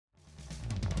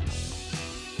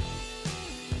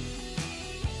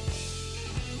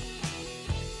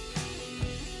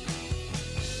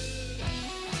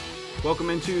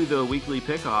Welcome into the weekly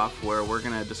pickoff where we're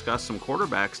going to discuss some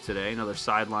quarterbacks today. Another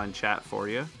sideline chat for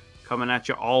you. Coming at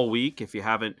you all week if you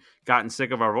haven't gotten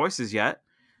sick of our voices yet.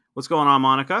 What's going on,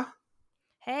 Monica?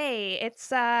 Hey, it's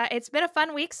been a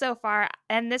fun week so far,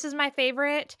 and this is my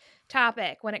favorite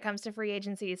topic when it comes to free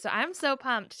agency. So I'm so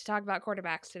pumped to talk about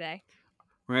quarterbacks today.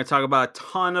 We're going to talk about a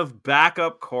ton of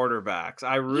backup quarterbacks.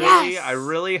 I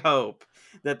really hope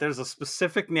that there's a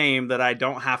specific name that I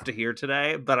don't have to hear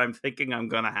today, but I'm thinking I'm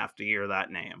going to have to hear that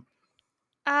name.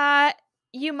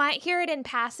 You might hear it in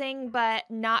passing, but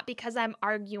not because I'm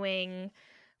arguing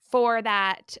for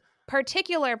that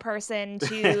particular person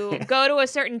to go to a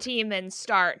certain team and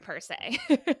start, per se.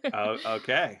 Oh,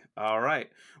 okay. All right.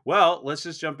 Well, let's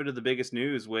just jump into the biggest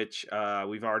news, which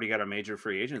we've already got a major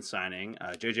free agent signing.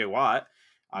 J.J. Watt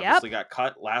obviously got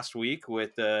cut last week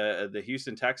with the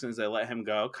Houston Texans. They let him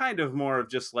go. Kind of more of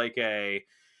just like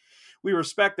we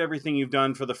respect everything you've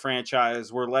done for the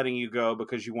franchise. We're letting you go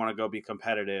because you want to go be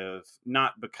competitive,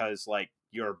 not because like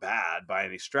you're bad by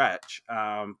any stretch.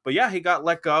 But yeah, he got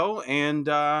let go, and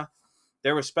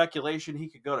there was speculation he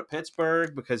could go to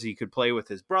Pittsburgh because he could play with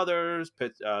his brothers.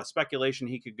 Speculation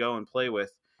he could go and play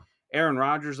with Aaron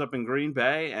Rodgers up in Green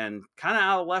Bay, and kind of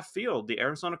out of left field, the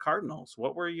Arizona Cardinals.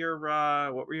 What were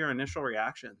your initial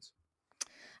reactions?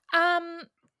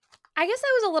 I guess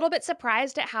I was a little bit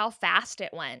surprised at how fast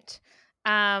it went.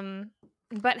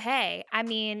 But hey, I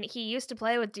mean, he used to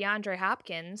play with DeAndre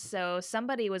Hopkins, so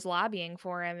somebody was lobbying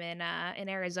for him in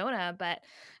Arizona. But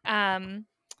I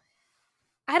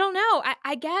don't know.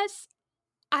 I guess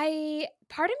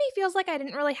part of me feels like I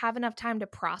didn't really have enough time to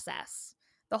process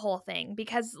the whole thing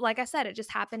because, like I said, it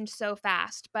just happened so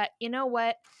fast. But you know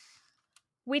what?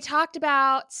 We talked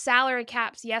about salary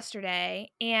caps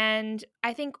yesterday, and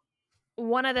I think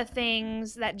one of the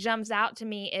things that jumps out to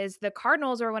me is the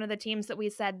Cardinals are one of the teams that we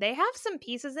said they have some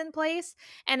pieces in place.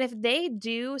 And if they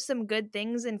do some good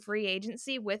things in free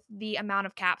agency with the amount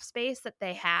of cap space that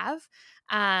they have,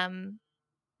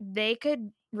 they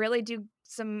could really do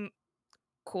some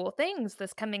cool things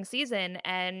this coming season.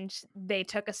 And they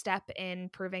took a step in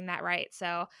proving that right.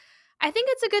 So I think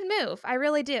it's a good move. I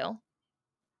really do.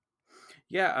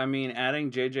 Yeah, I mean,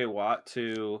 adding J.J. Watt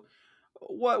to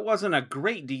what wasn't a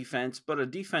great defense, but a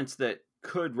defense that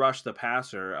could rush the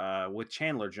passer with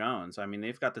Chandler Jones. I mean,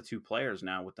 they've got the two players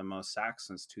now with the most sacks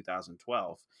since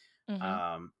 2012.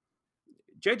 Mm-hmm.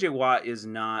 J.J. Watt is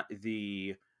not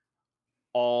the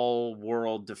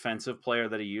all-world defensive player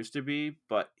that he used to be,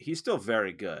 but he's still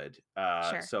very good.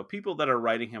 Sure. So people that are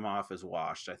writing him off as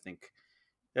washed, I think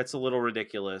that's a little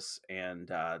ridiculous.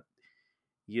 And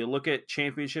you look at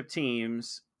championship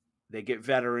teams, they get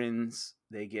veterans,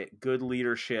 they get good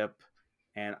leadership,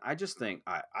 and I just think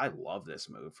I love this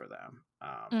move for them.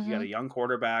 Mm-hmm. You got a young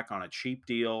quarterback on a cheap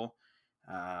deal.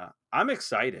 I'm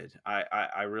excited.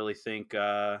 I really think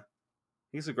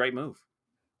he's a great move.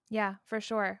 Yeah, for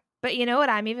sure. But you know what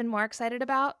I'm even more excited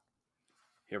about?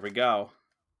 Here we go.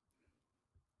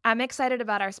 I'm excited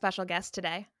about our special guest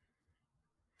today.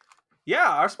 Yeah,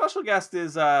 our special guest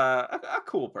is a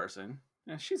cool person.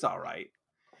 Yeah, she's all right.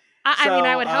 I mean,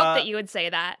 I would hope that you would say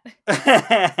that.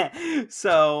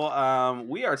 So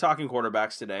we are talking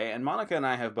quarterbacks today, and Monica and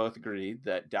I have both agreed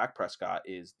that Dak Prescott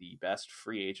is the best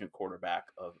free agent quarterback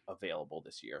available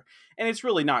this year. And it's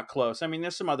really not close. I mean,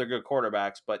 there's some other good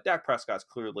quarterbacks, but Dak Prescott's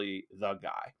clearly the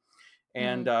guy.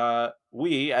 And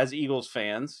we, as Eagles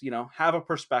fans, have a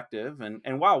perspective.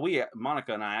 And while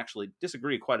Monica and I actually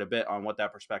disagree quite a bit on what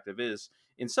that perspective is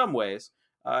in some ways,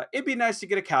 it'd be nice to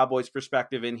get a Cowboys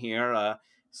perspective in here.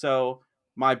 So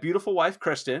my beautiful wife,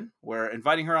 Kristin, we're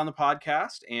inviting her on the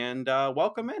podcast, and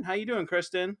welcome in. How you doing,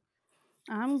 Kristin?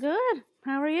 I'm good.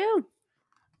 How are you?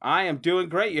 I am doing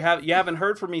great. You haven't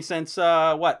heard from me since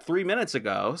 3 minutes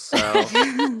ago. So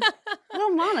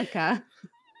Oh, Monica.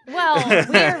 Well,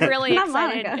 we're really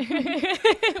excited.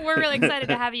 We're really excited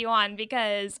to have you on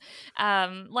because,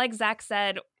 like Zach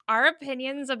said, our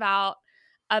opinions about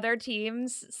other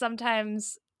teams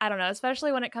sometimes, I don't know,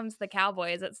 especially when it comes to the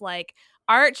Cowboys, it's like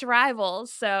arch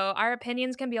rivals. So our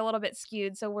opinions can be a little bit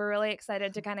skewed. So we're really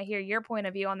excited to kind of hear your point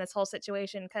of view on this whole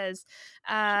situation because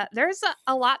there's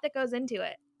a lot that goes into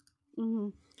it. Mm-hmm.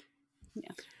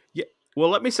 Yeah. Well,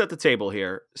 let me set the table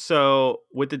here. So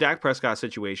with the Dak Prescott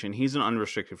situation, he's an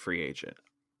unrestricted free agent.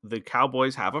 The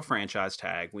Cowboys have a franchise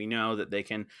tag. We know that they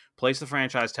can place the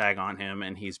franchise tag on him,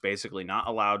 and he's basically not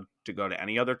allowed to go to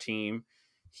any other team.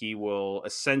 He will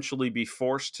essentially be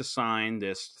forced to sign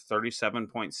this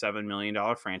 $37.7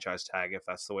 million franchise tag if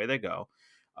that's the way they go.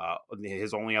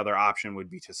 His only other option would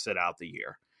be to sit out the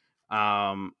year.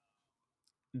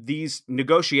 these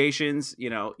negotiations,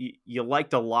 you like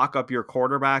to lock up your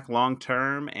quarterback long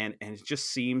term, and it just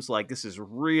seems like this is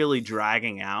really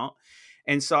dragging out.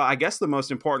 And so I guess the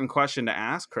most important question to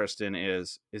ask, Kristin,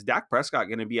 is Dak Prescott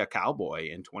going to be a Cowboy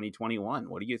in 2021?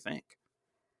 What do you think?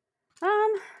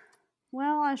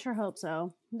 Well, I sure hope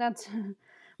so. That's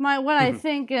what I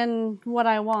think and what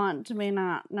I want may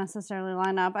not necessarily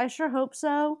line up. I sure hope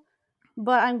so,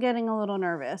 but I'm getting a little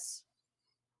nervous.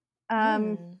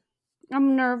 I'm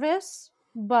nervous,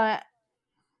 but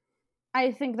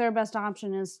I think their best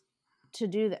option is to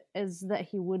do that, is that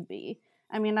he would be.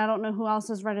 I mean, I don't know who else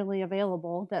is readily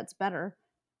available that's better.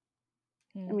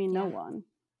 I mean, no one.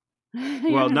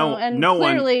 Well, no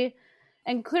clearly, one.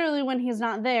 And clearly when he's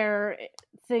not there,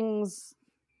 things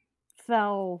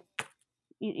fell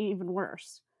even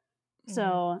worse.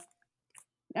 So,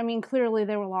 I mean, clearly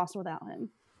they were lost without him.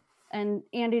 And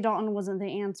Andy Dalton wasn't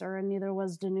the answer, and neither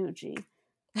was DiNucci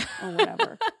or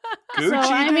whatever.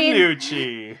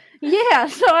 DiNucci. Yeah,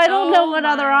 so I don't know what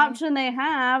other option they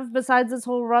have besides this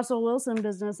whole Russell Wilson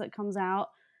business that comes out.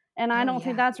 And I don't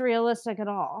think that's realistic at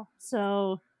all.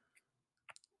 So,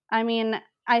 I mean,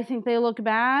 I think they look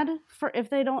bad if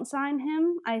they don't sign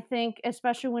him. I think,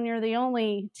 especially when you're the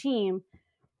only team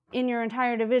in your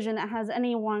entire division that has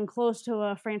anyone close to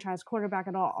a franchise quarterback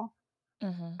at all.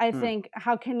 I think,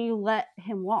 how can you let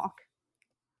him walk?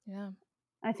 Yeah.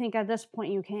 I think at this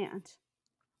point you can't.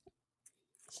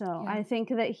 So I think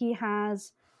that he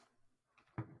has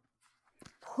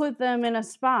put them in a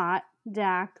spot,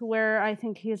 Dak, where I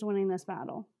think he's winning this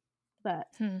battle. But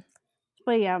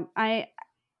yeah,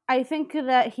 I think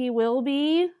that he will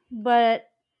be, but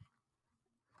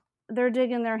they're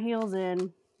digging their heels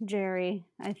in, Jerry,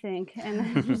 I think.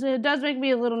 And it does make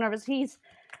me a little nervous.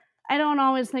 I don't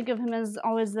always think of him as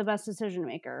always the best decision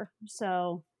maker.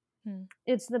 So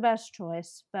it's the best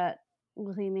choice, but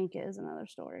will he make it is another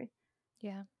story.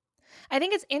 Yeah. I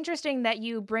think it's interesting that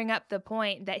you bring up the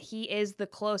point that he is the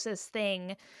closest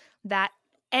thing that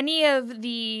any of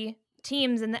the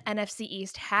teams in the NFC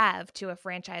East have to a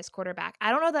franchise quarterback.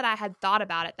 I don't know that I had thought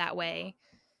about it that way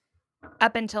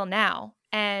up until now.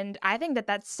 And I think that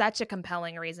that's such a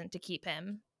compelling reason to keep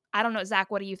him. I don't know, Zach,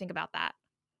 what do you think about that?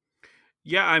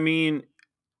 Yeah, I mean,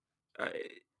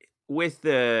 with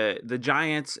the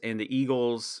Giants and the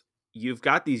Eagles, you've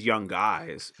got these young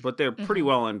guys, but they're pretty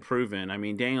well unproven. I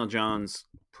mean, Daniel Jones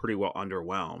pretty well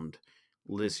underwhelmed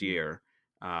this year.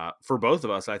 For both of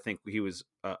us, I think he was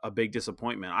a big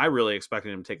disappointment. I really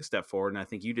expected him to take a step forward, and I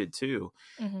think you did too.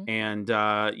 And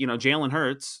Jalen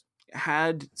Hurts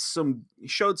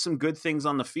showed some good things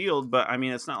on the field, but I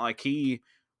mean, it's not like he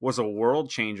was a world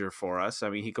changer for us. I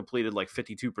mean, he completed like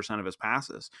 52% of his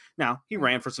passes. Now, he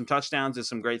ran for some touchdowns, did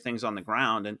some great things on the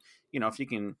ground. And, if you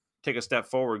can take a step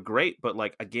forward, great. But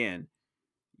like, again,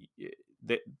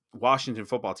 the Washington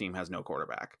football team has no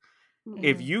quarterback.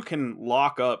 If you can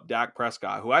lock up Dak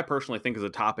Prescott, who I personally think is a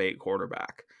top 8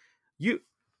 quarterback,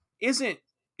 isn't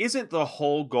the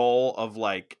whole goal of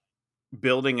like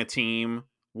building a team,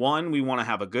 one, we want to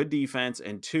have a good defense,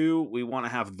 and two, we want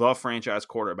to have the franchise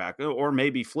quarterback, or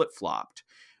maybe flip-flopped.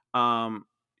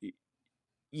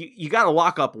 You got to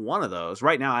lock up one of those.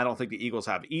 Right now, I don't think the Eagles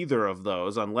have either of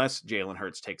those unless Jalen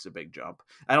Hurts takes a big jump.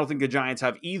 I don't think the Giants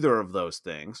have either of those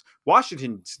things.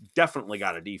 Washington's definitely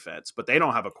got a defense, but they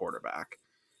don't have a quarterback.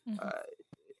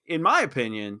 In my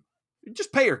opinion,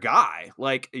 just pay your guy.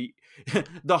 Like,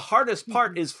 the hardest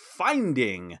part is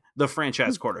finding the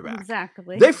franchise quarterback.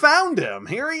 Exactly. They found him.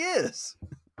 Here he is.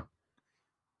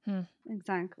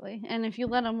 Exactly. And if you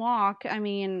let him walk, I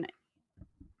mean,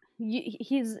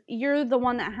 you're the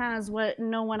one that has what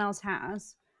no one else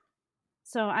has.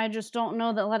 So I just don't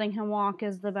know that letting him walk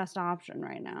is the best option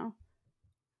right now.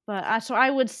 But so I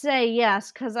would say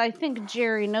yes, because I think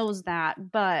Jerry knows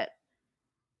that, but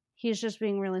he's just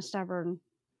being really stubborn,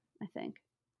 I think,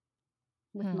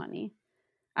 with money.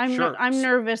 I'm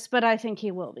nervous, but I think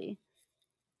he will be.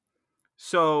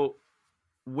 So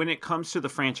when it comes to the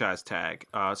franchise tag,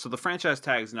 so the franchise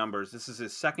tag's numbers, this is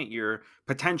his second year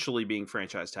potentially being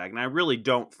franchise tag. And I really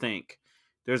don't think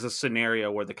there's a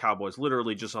scenario where the Cowboys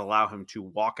literally just allow him to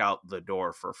walk out the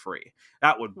door for free.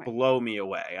 That would blow me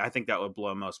away. I think that would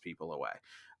blow most people away.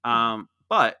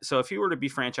 But so if he were to be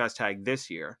franchise tag this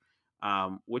year,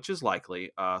 which is likely,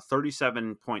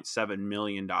 $37.7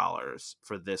 million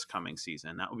for this coming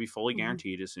season. That would be fully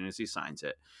guaranteed as soon as he signs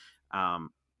it.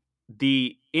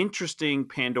 The interesting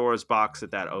Pandora's box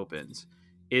that opens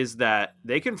is that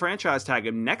they can franchise tag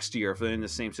him next year if they're in the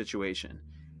same situation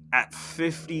at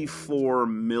 $54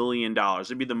 million.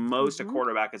 It'd be the most a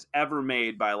quarterback has ever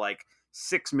made by like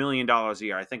 $6 million a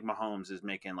year. I think Mahomes is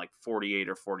making like 48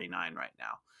 or 49 right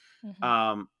now.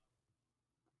 Mm-hmm.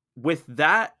 With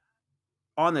that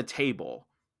on the table,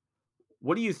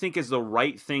 what do you think is the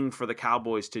right thing for the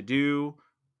Cowboys to do?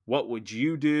 What would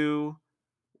you do?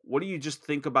 What do you just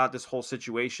think about this whole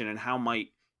situation, and how might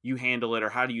you handle it, or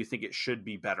how do you think it should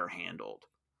be better handled?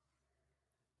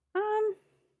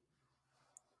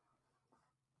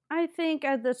 I think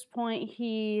at this point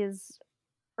he's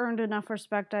earned enough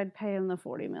respect. I'd pay him the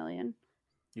 $40 million.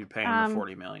 You'd pay him the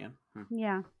 $40 million.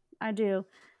 Yeah, I do.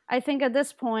 I think at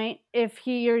this point, if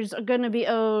he's going to be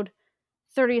owed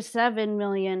 $37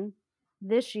 million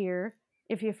this year,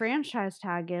 if you franchise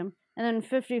tag him, and then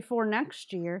 54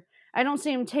 next year, I don't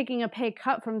see him taking a pay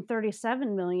cut from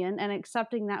 $37 million and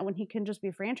accepting that when he can just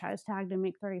be franchise tagged and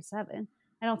make 37.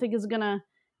 I don't think you're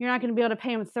not going to be able to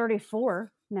pay him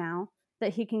 34 now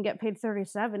that he can get paid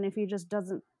 37 if he just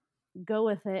doesn't go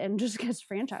with it and just gets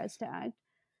franchise tagged.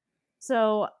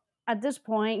 So at this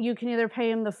point, you can either pay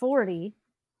him the 40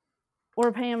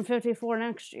 or pay him 54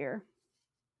 next year.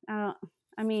 I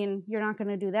mean, you're not going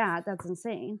to do that. That's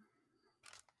insane.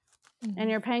 Mm-hmm.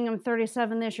 And you're paying him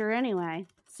 37 this year anyway.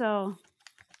 So,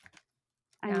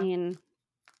 I mean,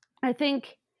 I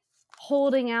think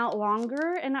holding out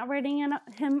longer and not writing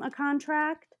him a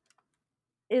contract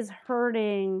is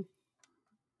hurting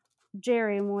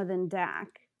Jerry more than Dak.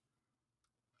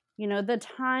 You know, the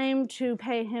time to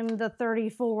pay him the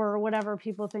 34 or whatever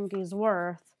people think he's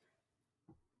worth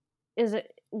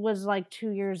was like 2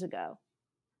 years ago.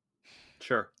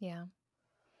 Sure. Yeah.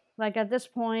 Like at this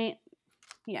point,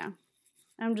 yeah.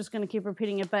 I'm just going to keep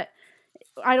repeating it, but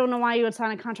I don't know why you would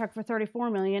sign a contract for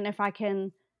 $34 million if I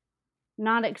can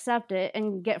not accept it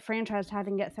and get franchise tag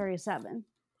and get 37.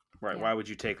 Right. Yeah. Why would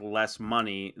you take less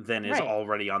money than is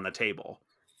already on the table?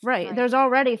 Right. There's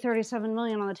already $37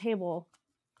 million on the table.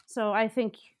 So I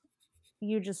think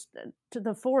you just, to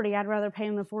the 40, I'd rather pay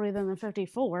him the 40 than the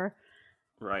 54.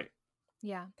 Right.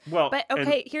 Yeah. Well, but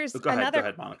okay, here's go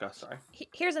ahead, Monica. Sorry.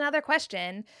 Here's another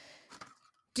question.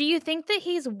 Do you think that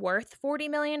he's worth $40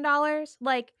 million?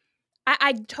 Like,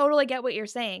 I totally get what you're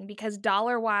saying, because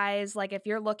dollar-wise, like if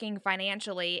you're looking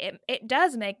financially, it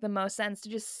does make the most sense to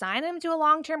just sign him to a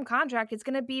long-term contract. It's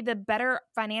going to be the better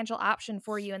financial option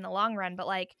for you in the long run. But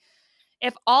like,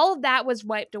 if all of that was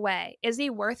wiped away, is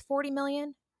he worth $40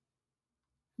 million?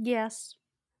 Yes.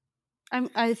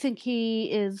 I think he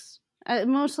is.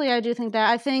 Mostly I do think that.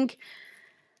 I think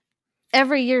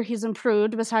every year he's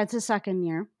improved besides his second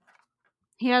year.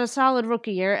 He had a solid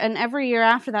rookie year, and every year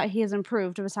after that he has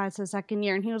improved besides his second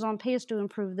year, and he was on pace to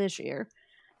improve this year.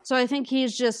 So I think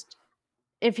he's just,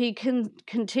 if he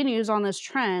continues on this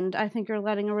trend, I think you're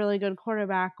letting a really good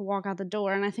quarterback walk out the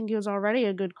door, and I think he was already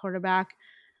a good quarterback,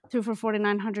 threw for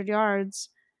 4,900 yards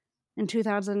in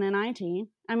 2019.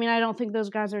 I mean, I don't think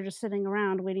those guys are just sitting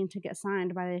around waiting to get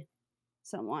signed by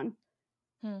someone.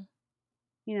 You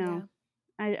know. Yeah.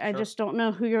 I just don't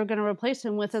know who you're going to replace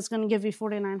him with that's going to give you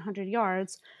 4,900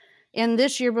 yards. And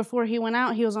this year, before he went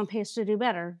out, he was on pace to do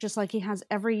better, just like he has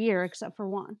every year except for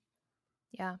one.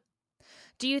 Yeah.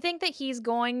 Do you think that he's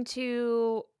going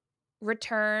to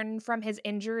return from his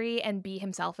injury and be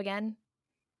himself again?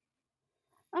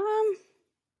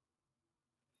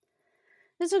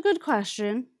 It's a good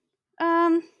question.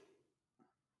 I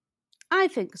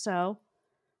think so.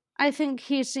 I think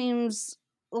he seems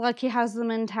like he has the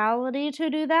mentality to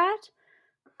do that.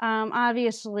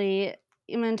 Obviously,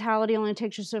 mentality only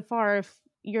takes you so far if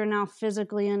you're now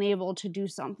physically unable to do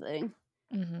something.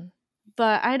 Mm-hmm.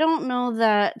 But I don't know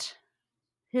that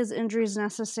his injuries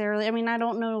necessarily, I mean, I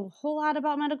don't know a whole lot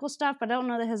about medical stuff, but I don't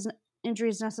know that his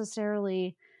injuries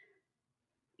necessarily,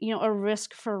 a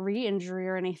risk for re-injury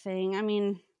or anything. I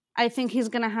mean, I think he's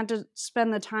going to have to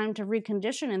spend the time to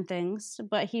recondition and things,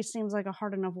 but he seems like a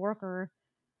hard enough worker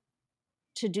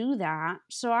to do that.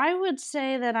 So I would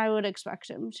say that I would expect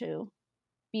him to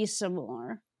be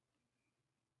similar.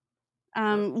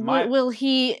 Will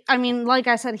he, I mean, like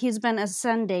I said, he's been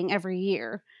ascending every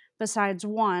year besides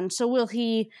one. So will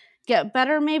he get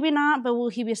better? Maybe not, but will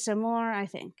he be similar? I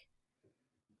think.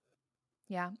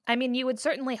 Yeah. I mean, you would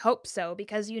certainly hope so,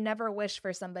 because you never wish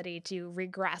for somebody to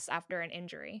regress after an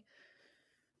injury.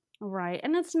 Right.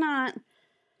 And it's not,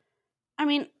 I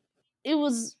mean, it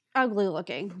was ugly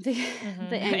looking, the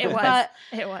ankle.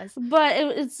 It was. But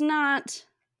it's not,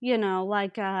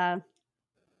 like, an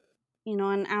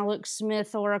Alex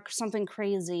Smith or something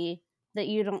crazy that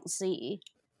you don't see.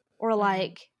 Or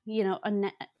like,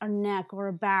 a neck or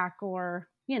a back or,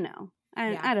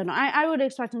 I don't know. I would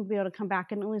expect him to be able to come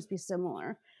back and at least be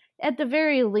similar. At the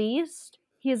very least,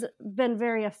 he's been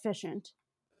very efficient.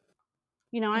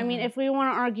 I mean, if we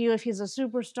want to argue if he's a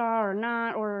superstar or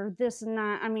not, or this and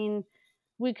that, I mean,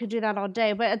 we could do that all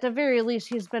day. But at the very least,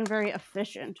 he's been very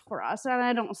efficient for us. And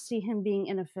I don't see him being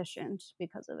inefficient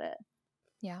because of it.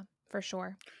 Yeah, for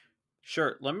sure.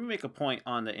 Sure. Let me make a point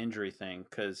on the injury thing,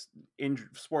 because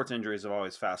sports injuries have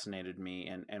always fascinated me.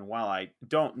 And while I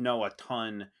don't know a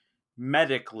ton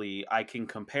medically, I can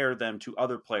compare them to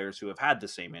other players who have had the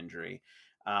same injury.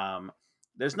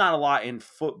 There's not a lot in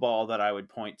football that I would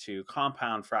point to.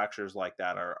 Compound fractures like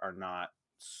that are not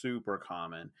super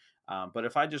common. But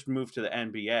if I just move to the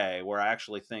NBA, where I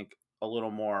actually think a little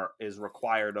more is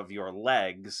required of your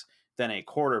legs than a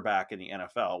quarterback in the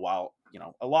NFL, while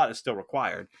a lot is still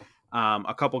required.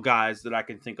 A couple guys that I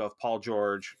can think of: Paul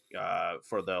George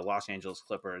for the Los Angeles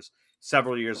Clippers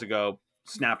several years ago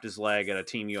snapped his leg at a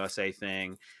Team USA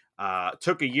thing.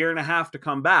 Took a year and a half to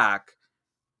come back,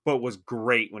 but was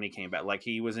great when he came back. Like,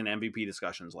 he was in MVP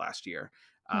discussions last year.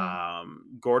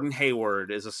 Gordon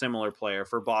Hayward is a similar player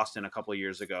for Boston a couple of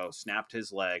years ago. Snapped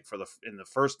his leg in the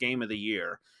first game of the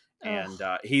year, and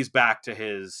he's back to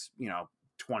his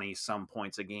 20 some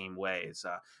points a game ways.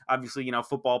 Obviously,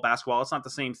 football, basketball, it's not the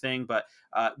same thing, but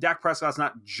Dak Prescott's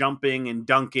not jumping and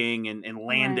dunking and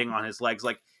landing on his legs.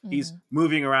 Like, he's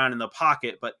moving around in the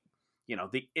pocket, but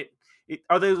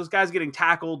are those guys getting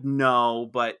tackled? No,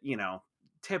 but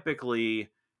typically,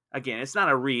 again, it's not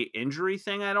a re-injury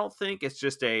thing. I don't think it's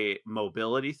just a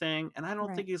mobility thing. And I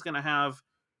don't think he's going to have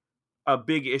a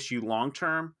big issue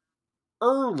long-term.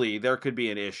 Early, there could be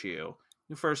an issue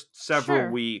the first several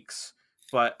weeks,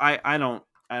 but I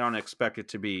don't expect it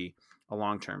to be a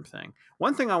long-term thing.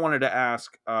 One thing I wanted to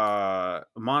ask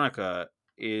Monica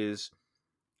is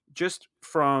just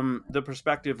from the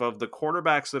perspective of the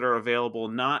quarterbacks that are available,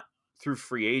 not through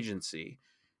free agency,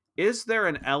 is there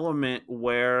an element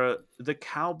where the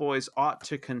Cowboys ought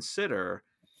to consider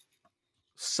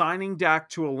signing Dak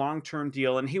to a long-term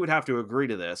deal, and he would have to agree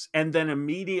to this, and then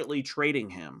immediately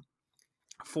trading him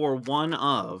for one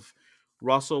of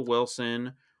Russell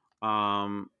Wilson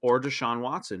or Deshaun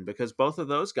Watson? Because both of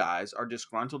those guys are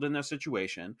disgruntled in their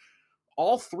situation.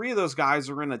 All three of those guys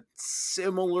are in a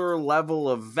similar level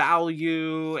of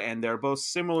value, and they're both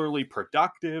similarly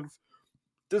productive.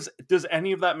 Does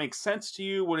any of that make sense to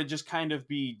you? Would it just kind of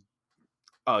be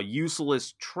a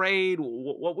useless trade?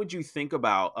 What would you think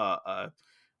about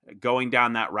going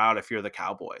down that route if you're the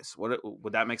Cowboys?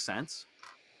 Would that make sense?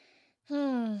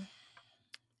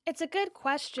 It's a good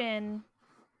question.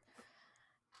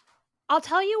 I'll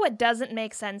tell you what doesn't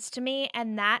make sense to me,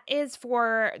 and that is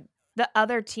for the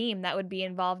other team that would be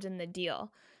involved in the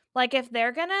deal. Like, if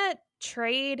they're gonna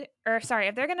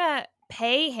if they're gonna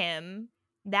pay him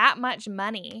that much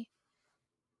money,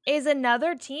 is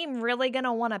another team really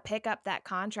gonna want to pick up that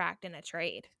contract in a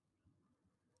trade?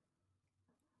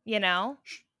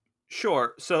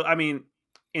 Sure. So, I mean,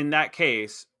 in that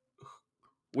case,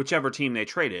 whichever team they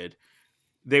traded,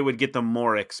 they would get the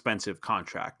more expensive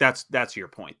contract. That's your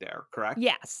point there, correct?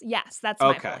 Yes, that's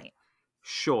my point.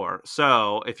 Sure.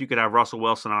 So if you could have Russell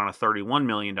Wilson on a $31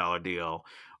 million deal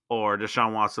or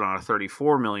Deshaun Watson on a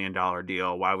 $34 million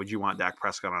deal, why would you want Dak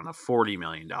Prescott on a $40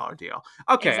 million deal?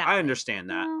 Okay, exactly. I understand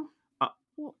that.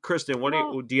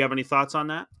 Kristin, do you have any thoughts on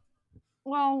that?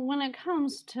 Well, when it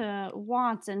comes to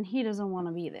Watson, he doesn't want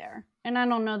to be there. And I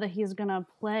don't know that he's going to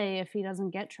play if he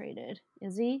doesn't get traded.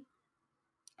 Is he?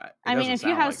 I mean, if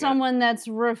you have someone that's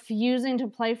refusing to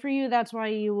play for you, that's why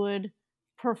you would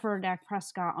prefer Dak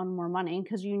Prescott on more money,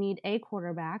 because you need a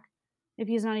quarterback if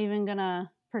he's not even going to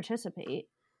participate.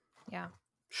 Yeah.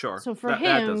 Sure. So for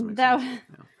him,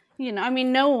 I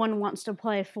mean, no one wants to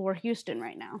play for Houston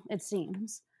right now, it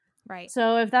seems. Right.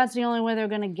 So if that's the only way they're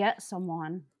going to get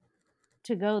someone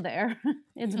to go there,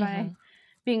 it's by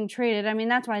being traded. I mean,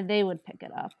 that's why they would pick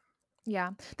it up.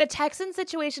 Yeah. The Texans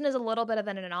situation is a little bit of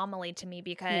an anomaly to me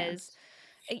because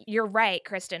you're right,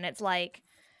 Kristin. It's like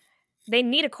they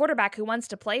need a quarterback who wants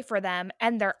to play for them,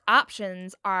 and their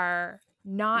options are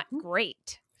not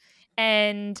great.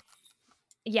 And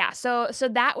so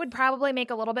that would probably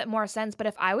make a little bit more sense. But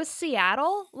if I was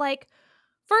Seattle, like,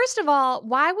 first of all,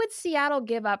 why would Seattle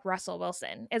give up Russell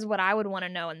Wilson is what I would want to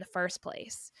know in the first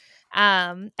place.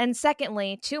 And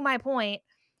secondly, to my point,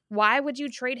 why would you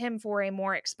trade him for a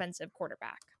more expensive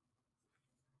quarterback?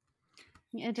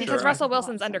 Because Russell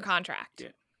Wilson's under contract.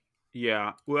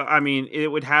 Yeah. Well, I mean, it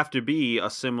would have to be a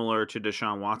similar to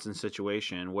Deshaun Watson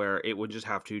situation where it would just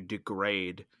have to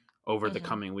degrade over the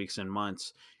coming weeks and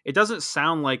months. It doesn't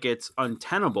sound like it's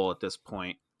untenable at this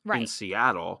point in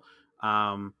Seattle.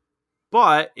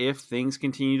 But if things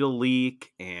continue to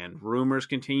leak and rumors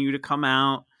continue to come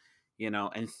out,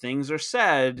 and things are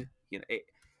said,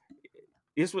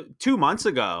 this was 2 months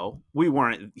ago, we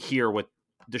weren't here with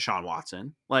Deshaun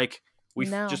Watson. Like, We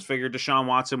just figured Deshaun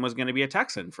Watson was going to be a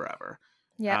Texan forever.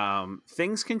 Yeah.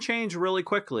 Things can change really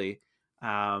quickly.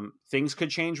 Things could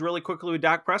change really quickly with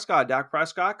Dak Prescott. Dak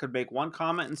Prescott could make one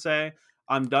comment and say,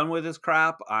 I'm done with this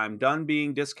crap. I'm done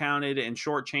being discounted and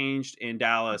shortchanged in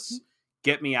Dallas.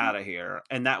 Get me out of here.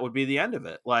 And that would be the end of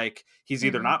it. Like, he's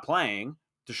either not playing,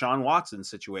 Deshaun Watson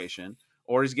situation,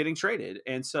 or he's getting traded.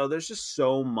 And so there's just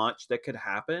so much that could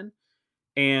happen.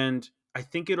 And I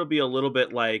think it'll be a little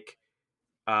bit like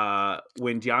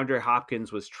when DeAndre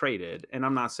Hopkins was traded. And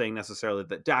I'm not saying necessarily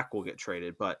that Dak will get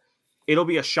traded, but it'll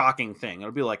be a shocking thing.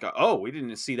 It'll be like, oh, we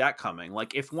didn't see that coming.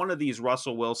 Like, if one of these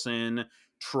Russell Wilson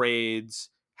trades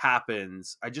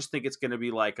happens, I just think it's going to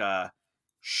be like a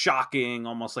shocking,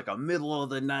 almost like a middle of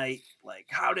the night, like,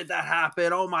 how did that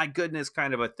happen? Oh my goodness,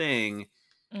 kind of a thing.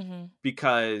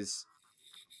 Because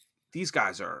these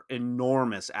guys are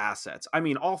enormous assets. I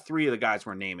mean, all three of the guys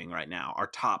we're naming right now are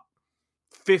top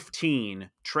 15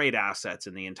 trade assets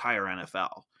in the entire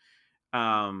NFL.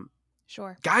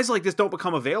 Sure. Guys like this don't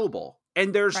become available.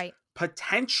 And there's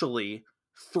potentially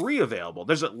 3 available.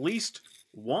 There's at least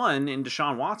 1 in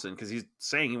Deshaun Watson because he's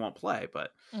saying he won't play.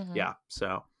 But yeah,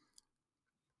 so.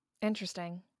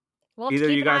 Interesting. Well, either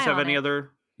you guys have any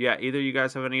other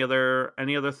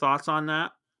thoughts on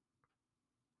that?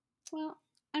 Well,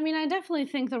 I mean, I definitely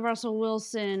think the Russell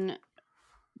Wilson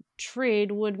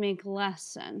trade would make less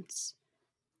sense.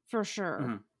 For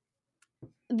sure.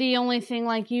 The only thing,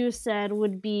 like you said,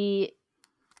 would be,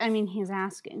 I mean, he's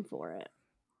asking for it.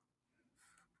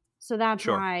 So that's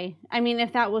why, I mean,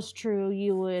 if that was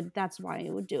true, that's why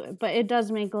you would do it. But it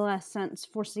does make less sense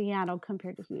for Seattle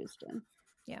compared to Houston.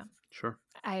 Yeah. Sure.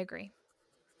 I agree.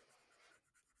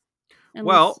 Go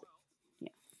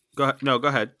ahead. No, go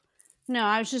ahead. No,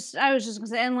 I was just going to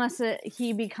say, unless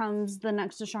he becomes the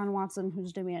next Deshaun Watson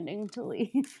who's demanding to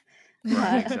leave.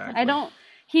 Right, exactly.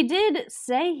 He did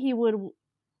say he would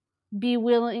be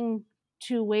willing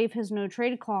to waive his no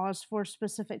trade clause for a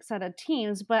specific set of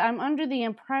teams, but I'm under the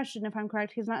impression, if I'm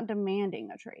correct, he's not demanding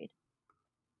a trade.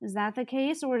 Is that the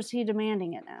case, or is he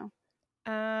demanding it now?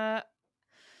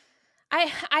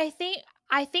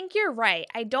 I think you're right.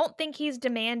 I don't think he's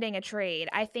demanding a trade.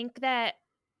 I think that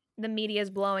the media is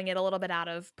blowing it a little bit out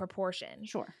of proportion.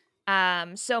 Sure.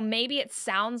 So maybe it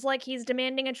sounds like he's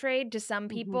demanding a trade to some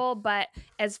people, but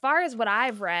as far as what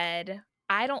I've read,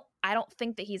 I don't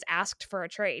think that he's asked for a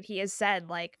trade. He has said,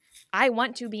 like, I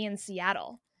want to be in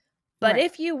Seattle. But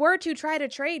if you were to try to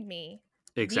trade me,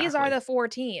 these are the 4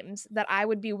 teams that I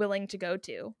would be willing to go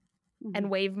to and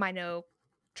waive my no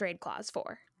trade clause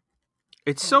for.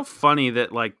 It's so funny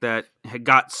that like that had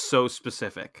got so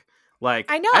specific. Like,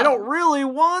 I know. I don't really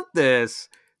want this,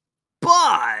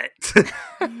 but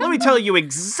let me tell you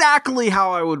exactly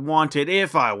how I would want it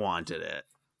if I wanted it.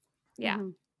 Yeah.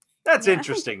 That's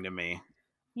interesting to me.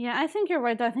 Yeah, I think you're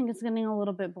right. I think it's getting a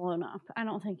little bit blown up. I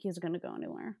don't think he's going to go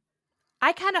anywhere.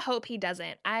 I kind of hope he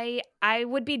doesn't. I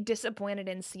would be disappointed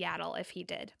in Seattle if he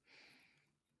did.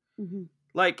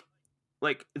 Like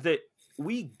that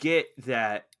we get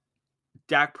that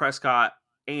Dak Prescott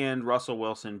and Russell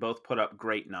Wilson both put up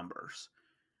great numbers.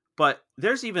 But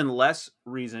there's even less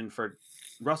reason for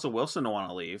Russell Wilson to want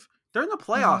to leave. They're in the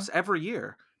playoffs every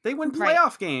year. They win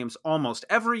playoff games almost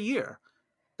every year.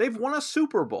 They've won a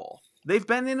Super Bowl. They've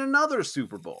been in another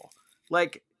Super Bowl.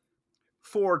 Like,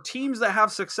 for teams that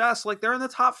have success, like, they're in the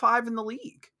top 5 in the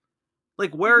league.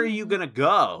 Like, where are you going to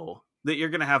go that you're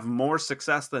going to have more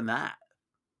success than that?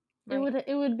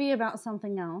 It would be about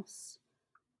something else.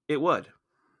 It would.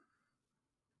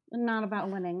 Not about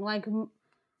winning. Like,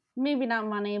 maybe not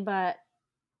money, but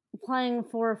playing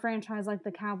for a franchise like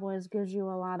the Cowboys gives you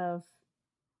a lot of,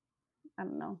 I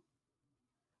don't know,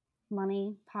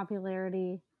 money,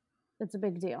 popularity. It's a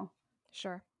big deal.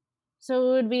 Sure. So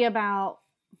it would be about,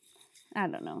 I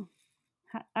don't know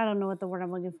what the word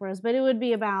I'm looking for is, but it would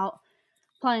be about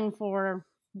playing for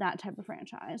that type of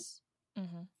franchise.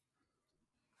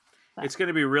 It's going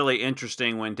to be really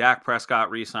interesting when Dak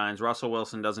Prescott re-signs, Russell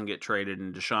Wilson doesn't get traded,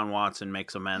 and Deshaun Watson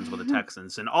makes amends with the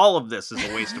Texans. And all of this is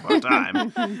a waste of our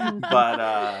time.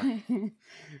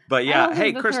 But yeah, I don't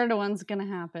think the third one's going to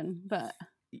happen. But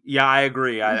yeah, I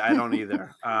agree. I don't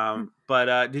either.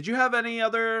 But did you have any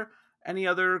other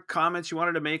comments you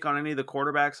wanted to make on any of the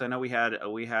quarterbacks? I know we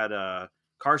had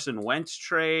Carson Wentz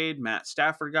trade. Matt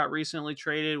Stafford got recently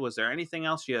traded. Was there anything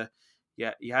else you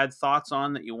had thoughts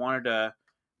on that you wanted to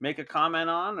make a comment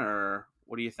on, or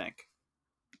what do you think?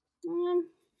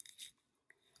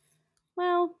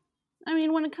 Well, I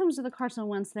mean, when it comes to the Carson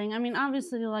Wentz thing, I mean,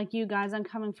 obviously, like you guys, I'm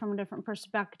coming from a different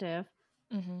perspective.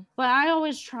 But I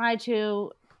always try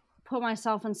to put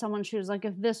myself in someone's shoes. Like,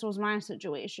 if this was my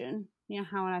situation,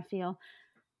 how would I feel?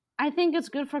 I think it's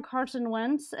good for Carson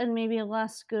Wentz and maybe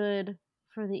less good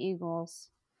for the Eagles.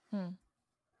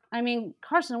 I mean,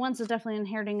 Carson Wentz is definitely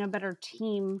inheriting a better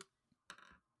team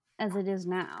as it is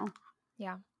now.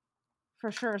 Yeah. For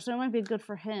sure. So it might be good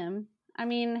for him. I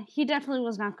mean, he definitely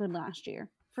was not good last year.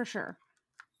 For sure.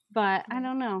 But I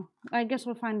don't know. I guess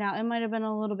we'll find out. It might have been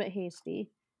a little bit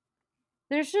hasty.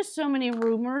 There's just so many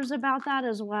rumors about that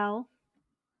as well.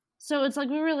 So it's like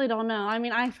we really don't know. I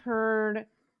mean, I've heard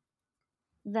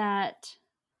that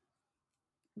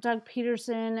Doug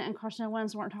Peterson and Carson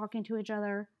Wentz weren't talking to each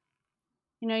other.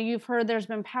 You know, you've heard there's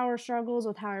been power struggles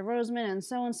with Howie Roseman and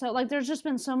so. Like, there's just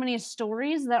been so many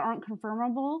stories that aren't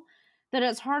confirmable that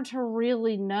it's hard to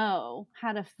really know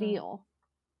how to feel.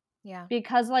 Yeah.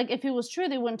 Because, like, if it was true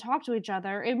they wouldn't talk to each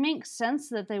other, it makes sense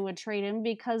that they would trade him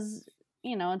because,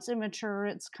 you know, it's immature.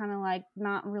 It's kind of like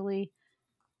not really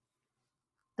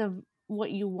what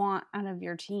you want out of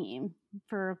your team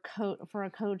for a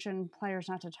coach and players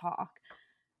not to talk.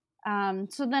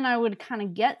 So then I would kind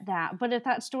of get that. But if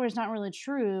that story's not really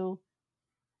true,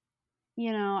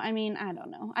 you know, I mean, I don't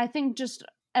know. I think just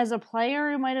as a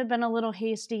player, it might have been a little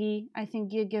hasty. I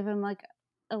think you give him like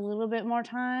a little bit more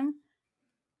time.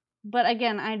 But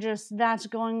again, that's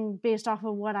going based off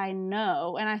of what I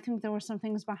know. And I think there were some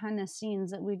things behind the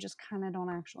scenes that we just kind of don't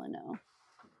actually know.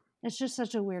 It's just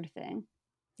such a weird thing.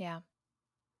 Yeah.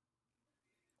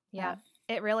 Yeah,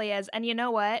 it really is. And you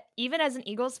know what? Even as an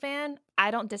Eagles fan,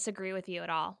 I don't disagree with you at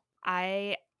all.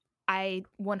 I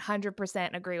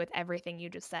 100% agree with everything you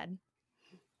just said.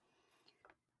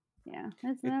 Yeah,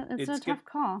 it's a tough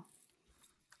call.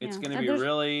 It's going to be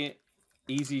really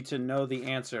easy to know the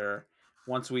answer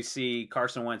once we see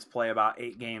Carson Wentz play about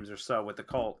 8 games or so with the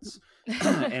Colts.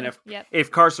 And if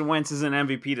Carson Wentz is in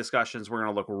MVP discussions, we're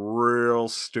going to look real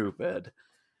stupid.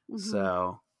 Mm-hmm.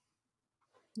 So.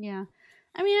 Yeah.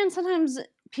 I mean, and sometimes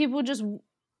people just,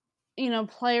 you know,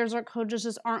 players or coaches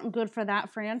just aren't good for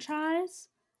that franchise.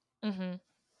 Mm-hmm.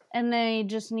 And they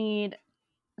just need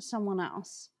someone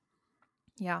else.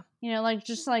 Yeah. You know, like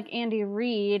just like Andy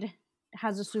Reid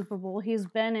has a Super Bowl. He's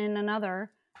been in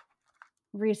another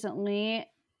recently,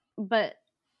 but,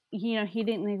 you know, he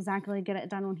didn't exactly get it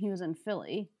done when he was in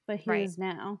Philly, but he is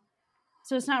now.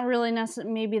 So it's not really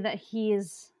necessarily maybe that he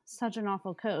is such an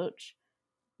awful coach.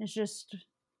 It's just...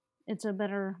 it's a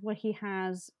better, what he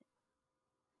has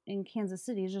in Kansas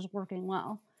City is just working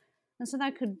well. And so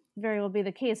that could very well be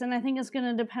the case. And I think it's going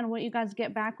to depend what you guys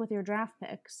get back with your draft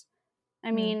picks. I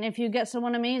mean, if you get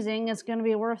someone amazing, it's going to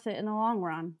be worth it in the long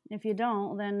run. If you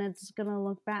don't, then it's going to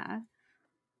look bad.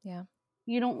 Yeah.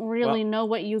 You don't really know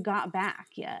what you got back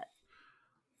yet.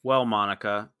 Well,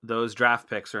 Monica, those draft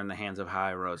picks are in the hands of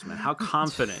Howie Roseman. How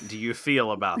confident do you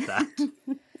feel about that?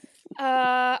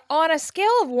 On a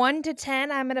scale of 1 to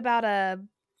 10, I'm at about a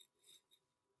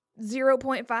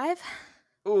 0.5.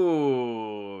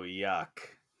 Ooh, yuck.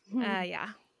 Yeah.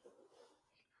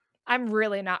 I'm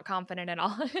really not confident at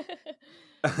all.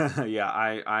 Yeah,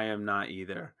 I am not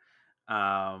either.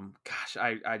 Gosh,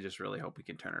 I just really hope we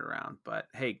can turn it around. But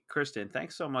hey, Kristin,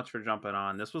 thanks so much for jumping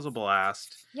on. This was a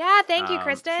blast. Yeah, thank you,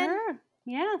 Kristin. Sure.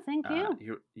 Yeah, thank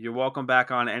you. You're welcome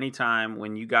back on anytime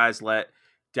when you guys let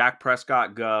Dak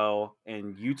Prescott go.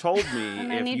 And you told me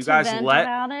and if you guys let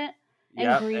about it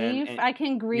and grieve, and I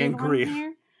can grieve on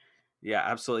here. Yeah,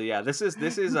 absolutely. Yeah, this is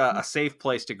a safe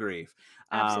place to grieve.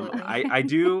 Absolutely. I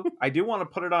do want to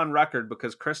put it on record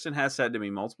because Kristin has said to me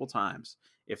multiple times,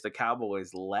 if the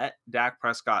Cowboys let Dak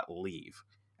Prescott leave,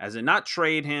 as in not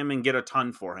trade him and get a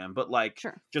ton for him, but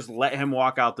just let him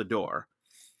walk out the door,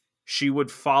 she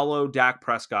would follow Dak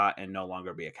Prescott and no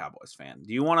longer be a Cowboys fan.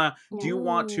 Do you want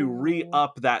to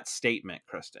re-up that statement,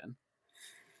 Kristin?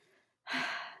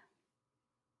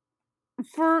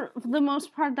 For the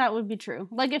most part, that would be true.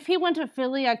 Like, if he went to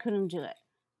Philly, I couldn't do it.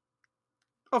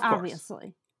 Of course.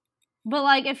 Obviously. But,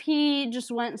 like, if he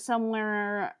just went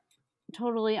somewhere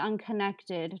totally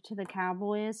unconnected to the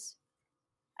Cowboys,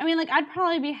 I mean, like, I'd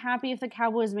probably be happy if the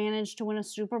Cowboys managed to win a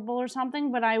Super Bowl or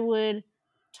something, but I would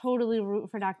totally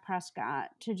root for Dak Prescott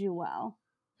to do well.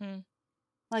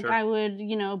 Like, sure. I would,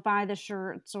 you know, buy the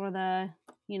shirts or the,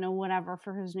 you know, whatever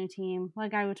for his new team.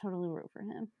 Like, I would totally root for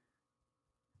him.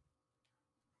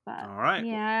 But, all right.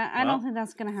 Yeah, I don't think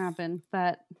that's going to happen,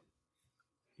 but...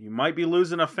 You might be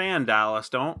losing a fan, Dallas.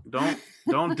 Don't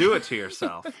do it to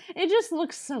yourself. It just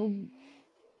looks so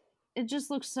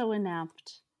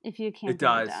inept if you can't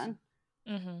get it done.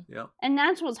 Mm-hmm. Yep. And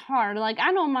that's what's hard. Like,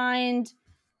 I don't mind,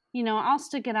 you know, I'll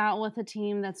stick it out with a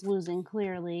team that's losing,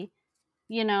 clearly.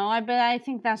 You know, but I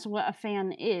think that's what a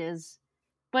fan is.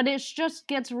 But it just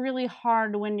gets really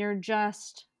hard when you're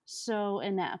just so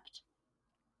inept.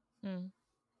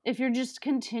 If you're just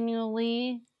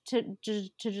continually to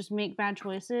just make bad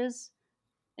choices,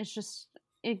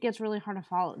 it gets really hard to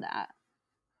follow that,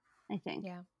 I think.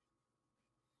 Yeah.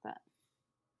 But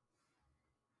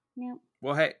yeah.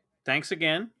 Well, hey, thanks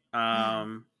again.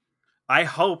 I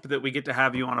hope that we get to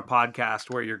have you on a podcast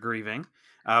where you're grieving,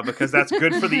 because that's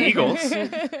good for the Eagles.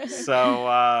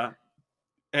 So,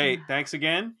 hey, thanks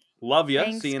again. Love you.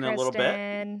 Thanks, see you in Kristin. a little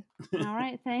bit. All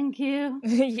right. Thank you.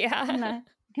 Yeah.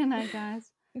 Good night,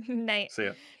 guys. Night. See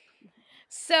ya.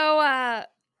 So,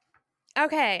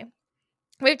 okay.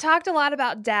 We've talked a lot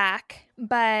about Dak,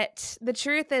 but the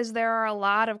truth is there are a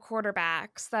lot of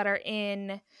quarterbacks that are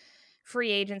in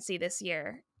free agency this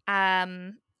year.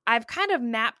 I've kind of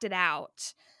mapped it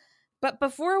out. But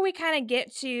before we kind of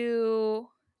get to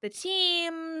the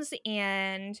teams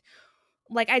and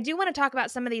I do want to talk about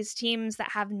some of these teams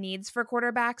that have needs for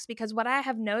quarterbacks, because what I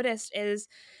have noticed is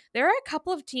there are a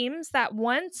couple of teams that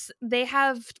once they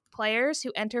have players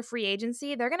who enter free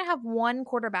agency, they're going to have one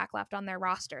quarterback left on their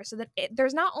roster. So that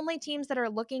there's not only teams that are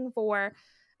looking for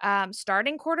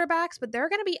starting quarterbacks, but there are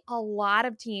going to be a lot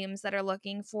of teams that are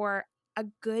looking for a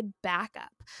good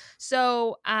backup.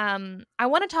 So I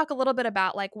want to talk a little bit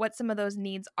about what some of those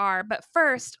needs are. But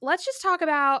first, let's just talk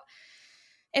about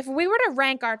if we were to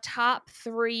rank our top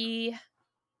 3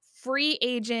 free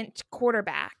agent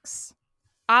quarterbacks.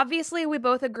 Obviously, we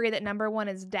both agree that number 1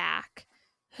 is Dak.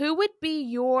 Who would be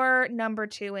your number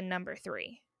 2 and number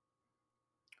 3?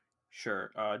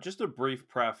 Sure. Just a brief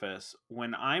preface.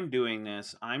 When I'm doing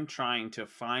this, I'm trying to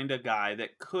find a guy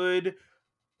that could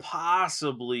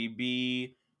possibly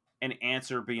be an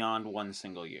answer beyond one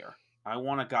single year. I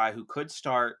want a guy who could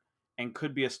start and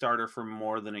could be a starter for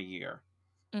more than a year.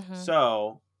 Mm-hmm.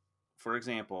 So, for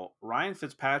example, Ryan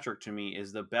Fitzpatrick to me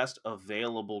is the best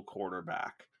available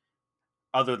quarterback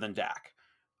other than Dak.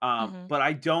 But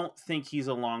I don't think he's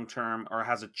a long-term or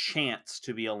has a chance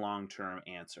to be a long-term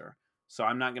answer. So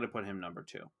I'm not going to put him number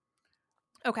 2.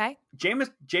 Okay.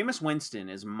 Jameis Winston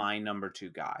is my number 2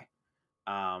 guy.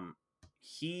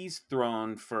 He's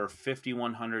thrown for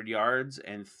 5,100 yards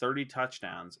and 30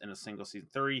 touchdowns in a single season,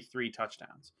 33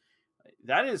 touchdowns.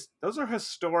 Those are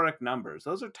historic numbers.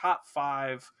 Those are top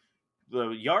 5. The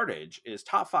yardage is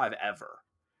top 5 ever.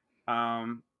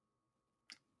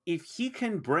 If he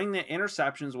can bring the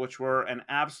interceptions, which were an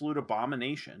absolute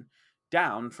abomination,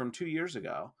 down from 2 years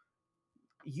ago,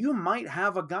 you might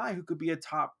have a guy who could be a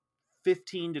top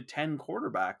 15 to 10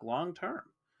 quarterback long term.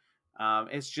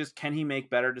 It's just, can he make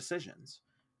better decisions?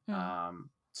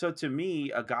 So to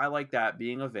me, a guy like that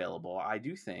being available, I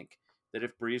do think that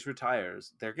if Breeze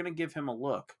retires, they're going to give him a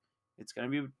look. It's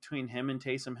going to be between him and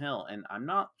Taysom Hill, and I'm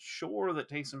not sure that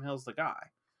Taysom Hill's the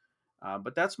guy.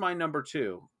 But that's my number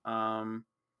 2. Do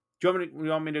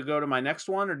you want me to go to my next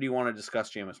one, or do you want to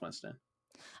discuss Jameis Winston?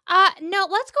 No,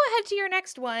 let's go ahead to your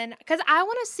next one, because I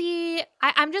want to see.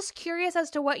 I'm just curious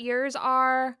as to what yours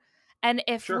are, and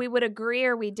if we would agree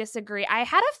or we disagree. I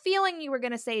had a feeling you were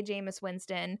going to say Jameis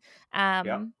Winston.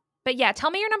 But yeah,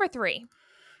 tell me your number 3.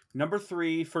 Number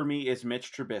 3 for me is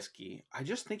Mitch Trubisky. I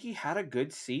just think he had a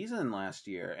good season last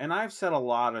year, and I've said a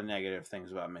lot of negative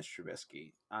things about Mitch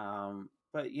Trubisky.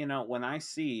 But when I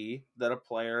see that a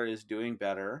player is doing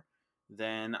better,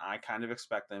 then I kind of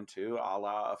expect them to, a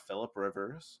la Phillip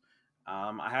Rivers.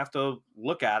 I have to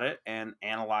look at it and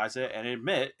analyze it and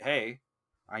admit, hey,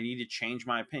 I need to change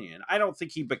my opinion. I don't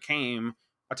think he became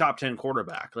a top 10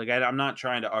 quarterback. I'm not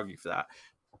trying to argue for that.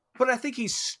 But I think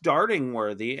he's starting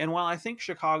worthy. And while I think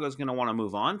Chicago's going to want to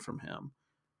move on from him,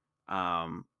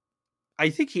 I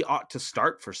think he ought to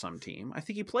start for some team. I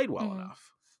think he played well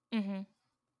enough. Mm-hmm.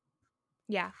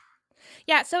 Yeah.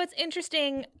 Yeah, so it's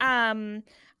interesting. I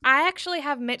actually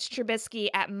have Mitch Trubisky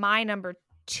at my number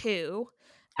 2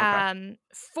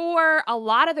 for a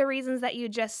lot of the reasons that you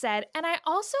just said. And I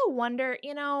also wonder,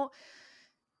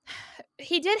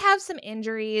 he did have some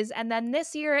injuries, and then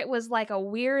this year it was a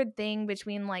weird thing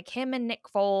between him and Nick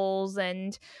Foles,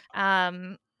 and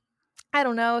I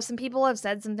don't know, some people have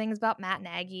said some things about Matt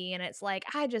Nagy, and it's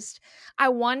I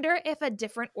wonder if a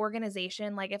different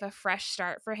organization, if a fresh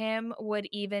start for him would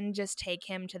even just take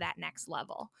him to that next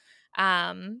level.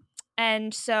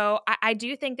 And so I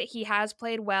do think that he has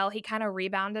played well. He kind of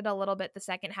rebounded a little bit the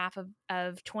second half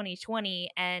of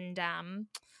 2020, and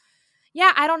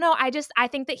yeah, I don't know. I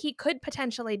think that he could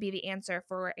potentially be the answer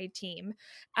for a team.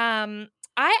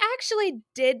 I actually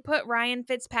did put Ryan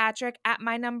Fitzpatrick at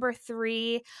my number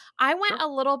 3. I went a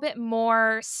little bit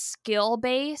more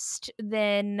skill-based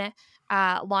than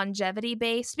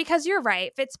longevity-based, because you're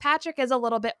right. Fitzpatrick is a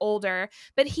little bit older,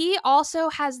 but he also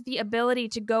has the ability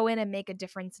to go in and make a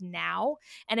difference now.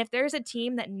 And if there's a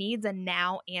team that needs a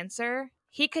now answer,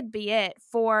 he could be it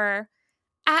for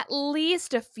at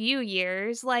least a few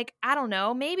years. Like, I don't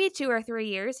know, maybe 2 or 3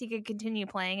 years he could continue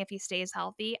playing if he stays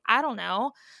healthy. I don't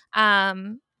know.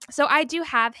 So I do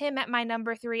have him at my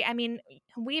number 3. I mean,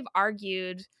 we've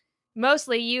argued,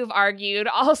 mostly you've argued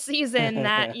all season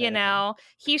that,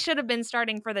 he should have been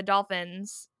starting for the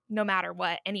Dolphins no matter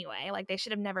what anyway. Like, they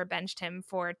should have never benched him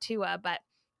for Tua, but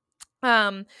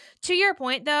to your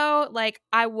point though, like,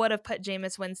 I would have put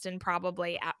Jameis Winston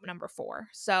probably at number 4.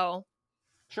 So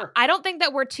Sure. I don't think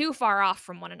that we're too far off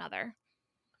from one another.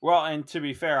 Well, and to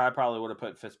be fair, I probably would have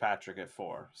put Fitzpatrick at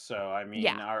 4. So, I mean,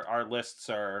 Yeah. our lists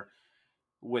are,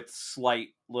 with slight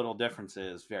little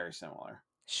differences, very similar.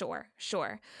 Sure.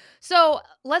 So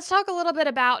let's talk a little bit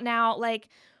about now, like,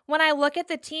 when I look at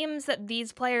the teams that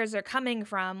these players are coming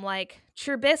from, like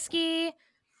Trubisky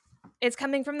is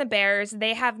coming from the Bears.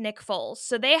 They have Nick Foles.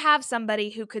 So they have somebody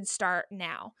who could start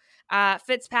now.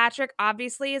 Fitzpatrick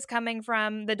obviously is coming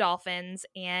from the Dolphins,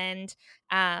 and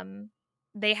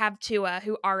they have Tua,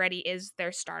 who already is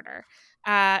their starter.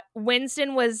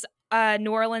 Winston was a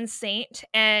New Orleans Saint,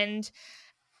 and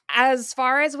as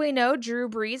far as we know, Drew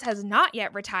Brees has not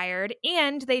yet retired,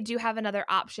 and they do have another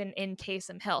option in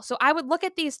Taysom Hill. So I would look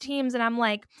at these teams and I'm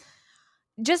like,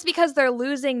 just because they're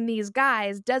losing these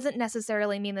guys doesn't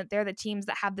necessarily mean that they're the teams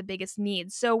that have the biggest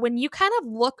needs. So when you kind of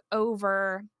look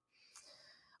over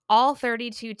all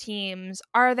 32 teams,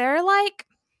 are there like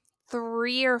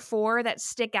 3 or 4 that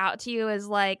stick out to you as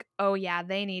like, oh yeah,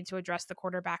 they need to address the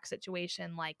quarterback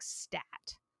situation, like stat?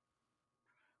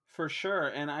 For sure.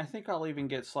 And I think I'll even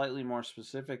get slightly more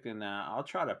specific than that. I'll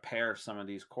try to pair some of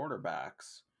these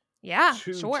quarterbacks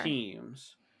to Sure.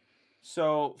 teams.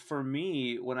 So for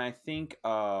me, when I think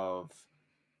of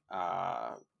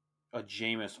a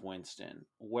Jameis Winston,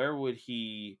 where would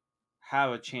he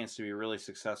have a chance to be really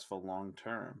successful long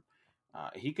term?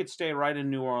 He could stay right in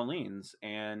New Orleans,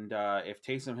 and if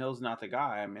Taysom Hill's not the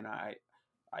guy, I mean, I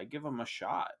give him a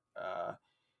shot.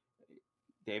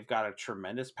 They've got a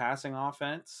tremendous passing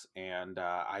offense, and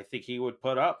I think he would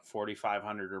put up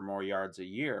 4,500 or more yards a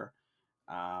year.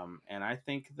 And I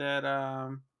think that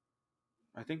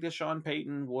Sean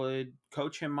Payton would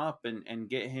coach him up and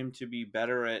get him to be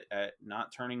better at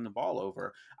not turning the ball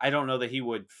over. I don't know that he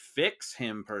would fix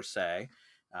him per se.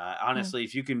 Honestly,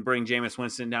 if you can bring Jameis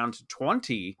Winston down to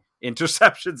 20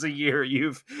 interceptions a year,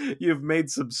 you've made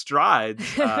some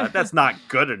strides. That's not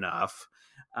good enough.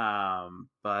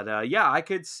 But I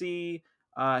could see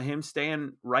him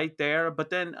staying right there. But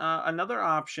then another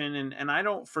option, and I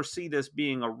don't foresee this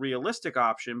being a realistic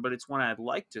option, but it's one I'd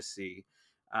like to see.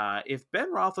 If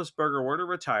Ben Roethlisberger were to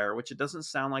retire, which it doesn't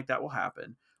sound like that will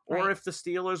happen, or Right. if the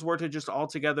Steelers were to just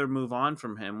altogether move on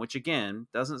from him, which again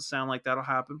doesn't sound like that'll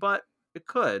happen, but it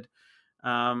could.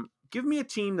 Give me a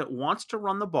team that wants to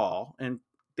run the ball, and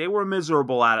they were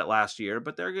miserable at it last year,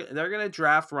 but they're going to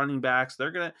draft running backs.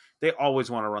 They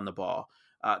always want to run the ball.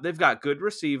 They've got good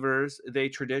receivers. They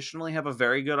traditionally have a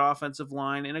very good offensive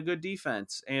line and a good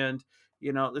defense. And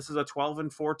this is a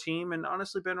 12-4 team, and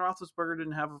honestly, Ben Roethlisberger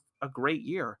didn't have a great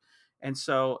year. And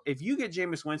so, if you get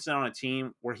Jameis Winston on a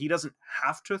team where he doesn't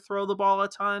have to throw the ball a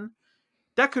ton,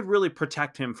 that could really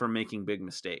protect him from making big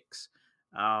mistakes.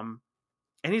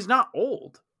 And he's not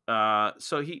old.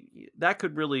 So that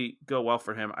could really go well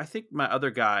for him. I think my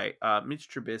other guy, Mitch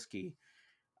Trubisky,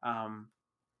 I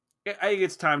think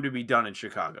it's time to be done in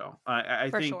Chicago.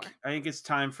 I think it's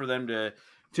time for them to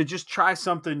just try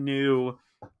something new.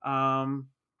 I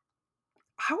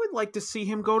would like to see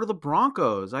him go to the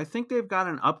Broncos. I think they've got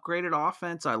an upgraded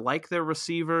offense. I like their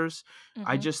receivers. Mm-hmm.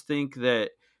 I just think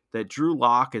that Drew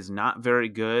Lock is not very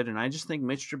good, and I just think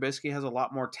Mitch Trubisky has a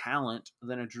lot more talent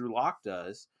than a Drew Lock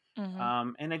does.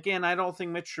 Mm-hmm. And again, I don't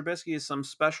think Mitch Trubisky is some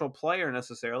special player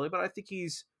necessarily, but I think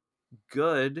he's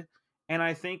good. And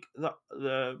I think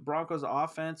the Broncos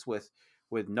offense with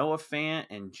Noah Fant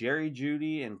and Jerry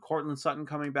Jeudy and Cortland Sutton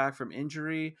coming back from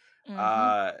injury,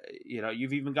 mm-hmm.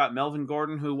 You've even got Melvin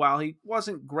Gordon, who, while he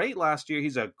wasn't great last year,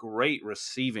 he's a great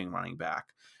receiving running back.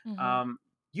 Mm-hmm.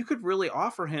 You could really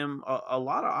offer him a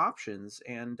lot of options,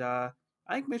 and I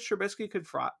think Mitch Trubisky could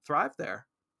thrive there.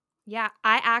 Yeah,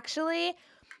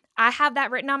 I have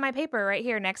that written on my paper right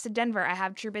here next to Denver. I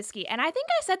have Trubisky. And I think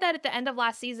I said that at the end of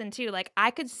last season too. Like,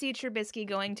 I could see Trubisky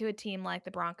going to a team like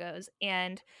the Broncos.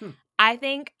 And I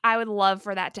think I would love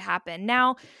for that to happen.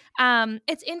 Now,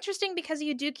 it's interesting because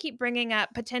you do keep bringing up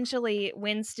potentially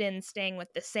Winston staying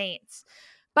with the Saints.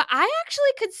 But I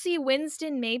actually could see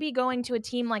Winston maybe going to a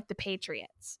team like the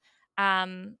Patriots.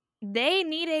 They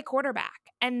need a quarterback,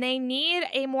 and they need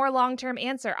a more long-term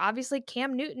answer. Obviously,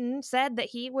 Cam Newton said that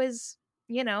he was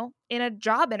in a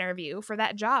job interview for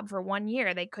that job for 1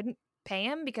 year. They couldn't pay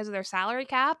him because of their salary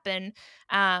cap. And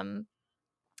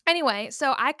Anyway,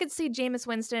 so I could see Jameis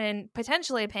Winston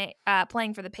potentially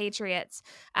playing for the Patriots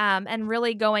and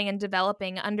really going and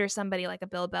developing under somebody like a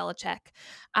Bill Belichick.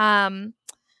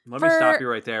 Let me stop you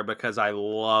right there because I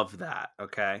love that,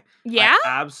 okay? Yeah?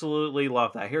 I absolutely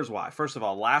love that. Here's why. First of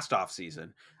all, last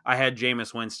offseason, I had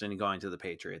Jameis Winston going to the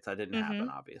Patriots. That didn't happen,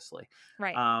 obviously.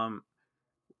 Right.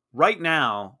 Right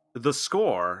now, the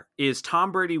score is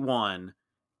Tom Brady 1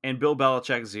 and Bill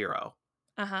Belichick 0.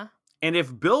 Uh-huh. And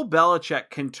if Bill Belichick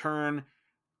can turn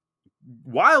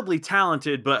wildly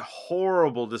talented but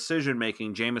horrible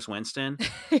decision-making Jameis Winston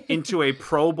into a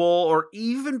Pro Bowl or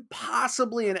even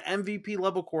possibly an MVP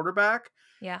level quarterback,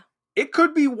 yeah, it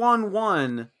could be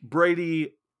 1-1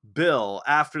 Brady Bill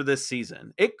after this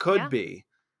season. It could be.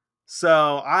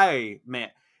 So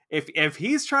if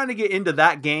he's trying to get into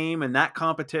that game and that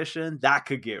competition, that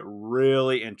could get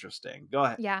really interesting. Go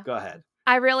ahead. Yeah. Go ahead.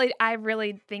 I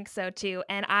really think so too.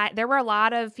 And there were a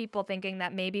lot of people thinking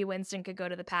that maybe Winston could go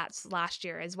to the Pats last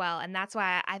year as well. And that's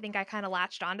why I think I kind of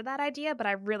latched onto that idea, but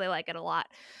I really like it a lot.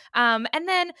 And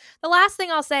then the last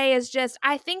thing I'll say is just,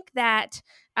 I think that,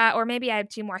 or maybe I have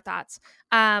two more thoughts.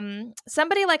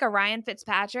 Somebody like a Ryan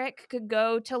Fitzpatrick could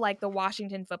go to like the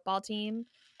Washington football team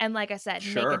and, like I said,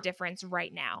 make a difference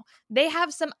right now. They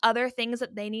have some other things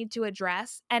that they need to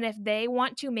address. And if they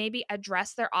want to maybe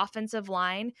address their offensive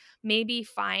line, maybe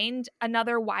find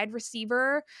another wide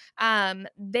receiver,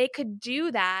 they could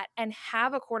do that and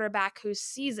have a quarterback who's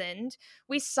seasoned.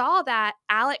 We saw that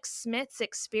Alex Smith's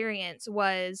experience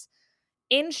was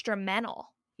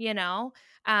instrumental,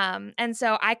 and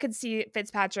so I could see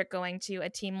Fitzpatrick going to a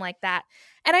team like that.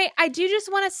 And I do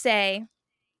just want to say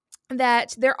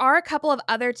that there are a couple of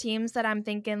other teams that I'm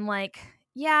thinking like,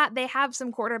 yeah, they have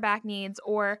some quarterback needs,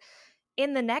 or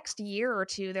in the next year or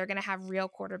two, they're going to have real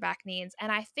quarterback needs.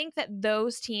 And I think that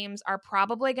those teams are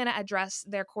probably going to address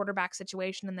their quarterback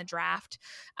situation in the draft.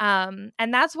 And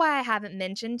that's why I haven't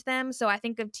mentioned them. So I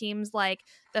think of teams like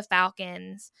the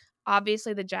Falcons.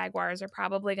 Obviously, the Jaguars are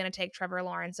probably going to take Trevor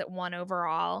Lawrence at 1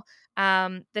 overall.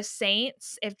 The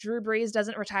Saints, if Drew Brees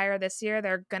doesn't retire this year,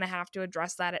 they're going to have to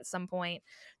address that at some point.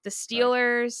 The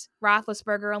Steelers,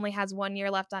 Roethlisberger only has 1 year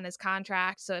left on his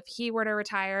contract. So if he were to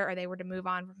retire or they were to move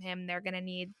on from him, they're going to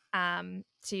need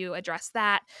to address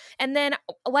that. And then,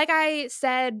 like I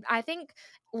said, I think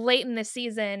late in the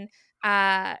season,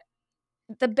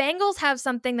 the Bengals have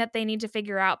something that they need to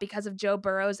figure out because of Joe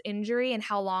Burrow's injury and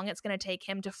how long it's going to take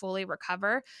him to fully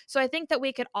recover. So I think that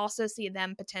we could also see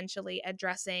them potentially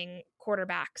addressing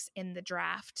quarterbacks in the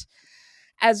draft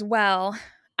as well.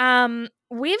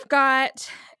 We've got,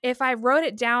 if I wrote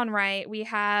it down right, we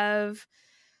have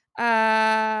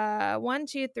 1,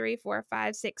 2, 3, 4,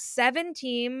 5, 6, 7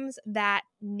 teams that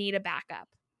need a backup.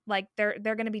 Like they're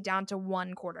going to be down to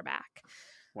one quarterback.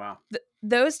 Wow.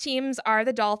 Those teams are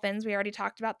the Dolphins. We already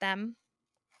talked about them.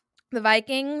 The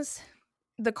Vikings,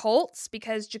 the Colts,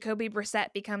 because Jacoby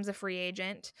Brissett becomes a free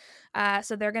agent.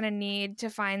 So they're going to need to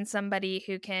find somebody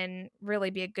who can really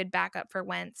be a good backup for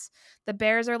Wentz. The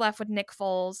Bears are left with Nick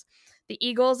Foles. The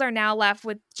Eagles are now left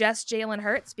with just Jalen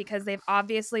Hurts because they've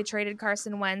obviously traded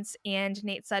Carson Wentz and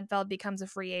Nate Sudfeld becomes a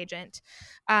free agent.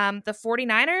 The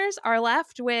 49ers are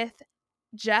left with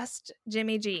just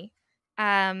Jimmy G.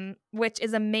 Which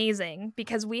is amazing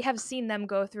because we have seen them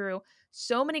go through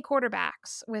so many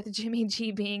quarterbacks with Jimmy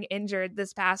G being injured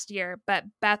this past year, but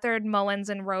Beathard, Mullins,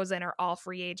 and Rosen are all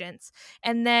free agents.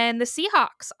 And then the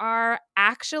Seahawks are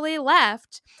actually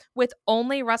left with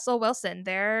only Russell Wilson.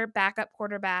 Their backup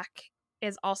quarterback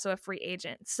is also a free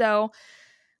agent. So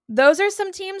those are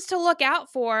some teams to look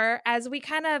out for as we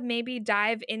kind of maybe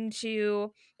dive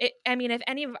into it. I mean, if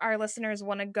any of our listeners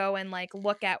want to go and like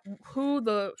look at who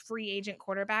the free agent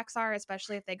quarterbacks are,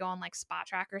 especially if they go on like Spot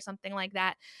Track or something like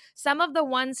that, some of the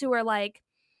ones who are like,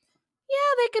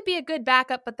 yeah, they could be a good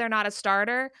backup, but they're not a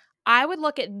starter. I would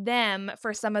look at them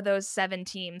for some of those 7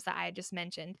 teams that I just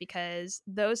mentioned because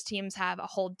those teams have a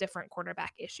whole different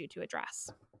quarterback issue to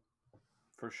address.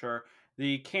 For sure.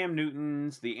 The Cam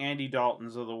Newtons, the Andy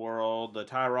Daltons of the world, the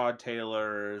Tyrod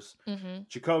Taylors,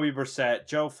 Jacoby Brissett,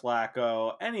 Joe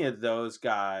Flacco, any of those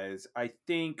guys, I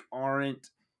think aren't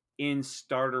in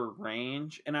starter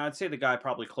range. And I would say the guy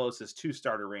probably closest to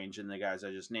starter range in the guys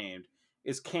I just named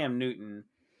is Cam Newton.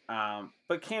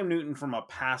 But Cam Newton, from a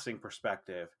passing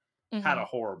perspective, had a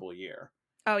horrible year.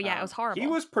 Oh, yeah, it was horrible. He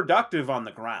was productive on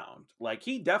the ground. Like,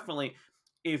 he definitely,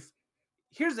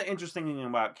 here's the interesting thing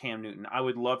about Cam Newton. I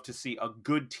would love to see a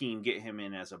good team get him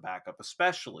in as a backup,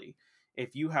 especially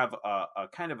if you have a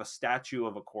kind of a statue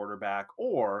of a quarterback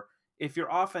or if your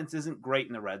offense isn't great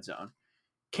in the red zone.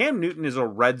 Cam Newton is a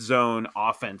red zone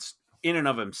offense in and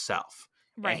of himself.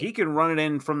 Right. And he can run it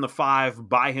in from the 5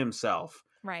 by himself.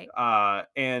 Right.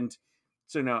 And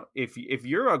so now if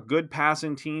you're a good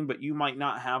passing team, but you might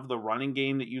not have the running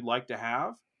game that you'd like to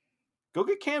have, go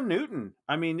get Cam Newton.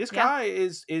 I mean, this guy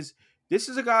is this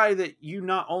is a guy that you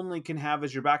not only can have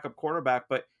as your backup quarterback,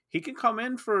 but he can come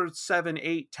in for 7,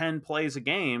 8, 10 plays a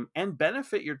game and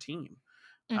benefit your team.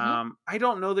 I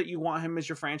don't know that you want him as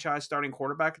your franchise starting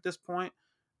quarterback at this point.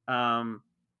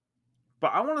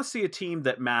 But I want to see a team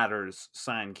that matters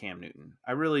sign Cam Newton.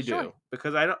 I really do,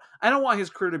 because I don't want his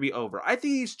career to be over. I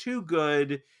think he's too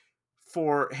good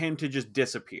for him to just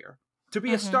disappear. To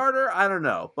be a starter, I don't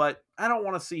know, but I don't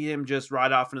want to see him just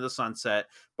ride off into the sunset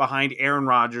behind Aaron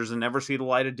Rodgers and never see the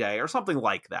light of day or something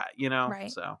like that, you know? Right.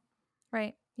 So.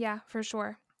 Right. Yeah, for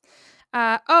sure.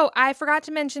 I forgot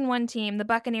to mention one team. The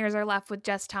Buccaneers are left with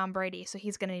just Tom Brady, so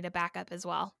he's going to need a backup as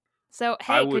well. So,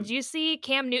 hey, could you see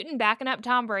Cam Newton backing up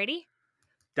Tom Brady?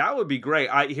 That would be great.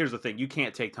 Here's the thing: you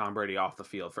can't take Tom Brady off the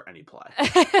field for any play.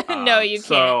 No, you can't.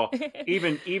 So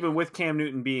even with Cam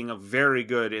Newton being a very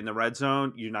good in the red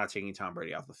zone, you're not taking Tom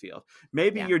Brady off the field.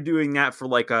 Maybe you're doing that for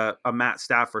like a Matt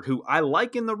Stafford, who I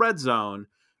like in the red zone,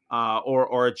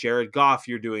 or a Jared Goff.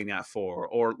 You're doing that for,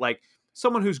 or like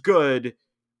someone who's good,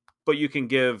 but you can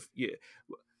give.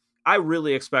 I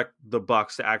really expect the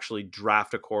Bucs to actually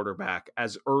draft a quarterback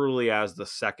as early as the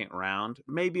second round,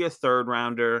 maybe a third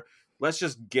rounder. Let's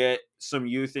just get some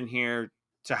youth in here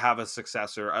to have a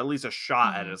successor, at least a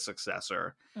shot at a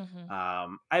successor.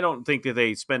 I don't think that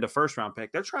they spend a first round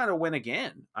pick. They're trying to win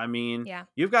again. I mean,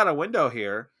 you've got a window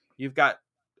here. You've got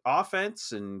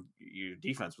offense, and your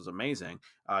defense was amazing.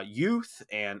 Youth,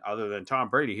 and other than Tom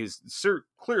Brady, he's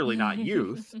clearly not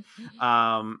youth.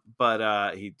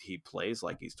 But he plays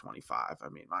like he's 25. I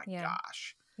mean, my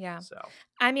gosh. Yeah. So,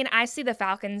 I mean, I see the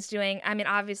Falcons doing, I mean,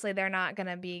 obviously they're not going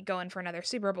to be going for another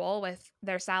Super Bowl with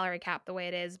their salary cap the way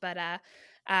it is, but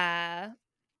I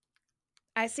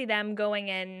see them going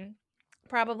in,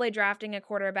 probably drafting a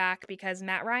quarterback, because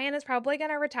Matt Ryan is probably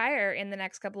going to retire in the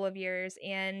next couple of years,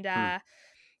 and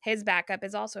his backup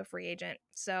is also a free agent.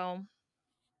 So,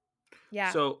 yeah,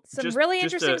 some really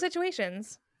interesting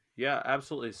situations. Yeah,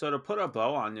 absolutely. So to put a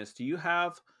bow on this, do you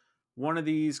have one of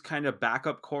these kind of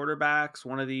backup quarterbacks,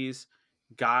 one of these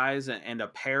guys, and a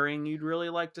pairing you'd really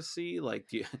like to see? Like,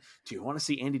 do you want to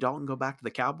see Andy Dalton go back to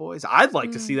the Cowboys? I'd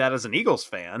like to see that as an Eagles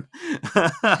fan.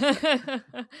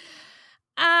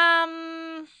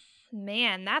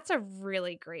 Man, that's a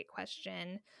really great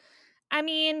question. I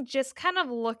mean, just kind of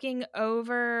looking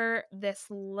over this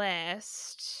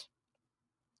list.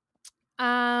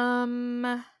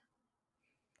 Man.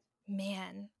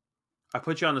 I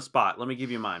put you on the spot. Let me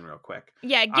give you mine real quick.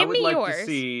 Yeah, give me yours.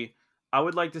 I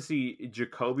would like to see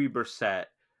Jacoby Brissett.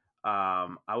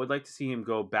 I would like to see him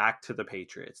go back to the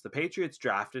Patriots. The Patriots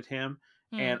drafted him,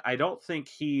 and I don't think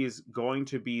he's going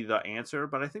to be the answer,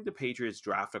 but I think the Patriots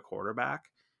draft a quarterback.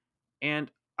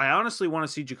 And I honestly want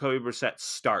to see Jacoby Brissett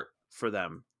start for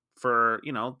them for,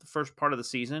 the first part of the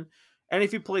season. And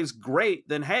if he plays great,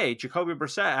 then hey, Jacoby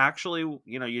Brissett, actually,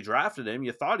 you drafted him.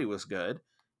 You thought he was good.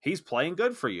 He's playing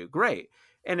good for you. Great.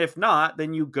 And if not,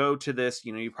 then you go to this,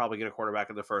 you probably get a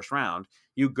quarterback in the first round.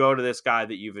 You go to this guy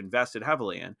that you've invested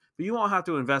heavily in. But you won't have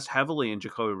to invest heavily in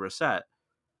Jacoby Brissett.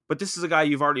 But this is a guy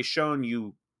you've already shown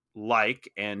you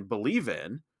like and believe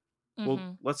in.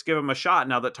 Well, let's give him a shot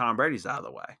now that Tom Brady's out of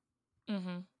the way.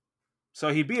 So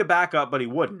he'd be a backup, but he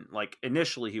wouldn't. Like,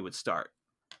 initially he would start.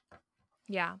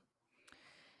 Yeah.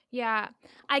 Yeah,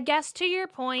 I guess to your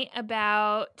point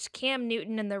about Cam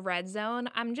Newton in the red zone,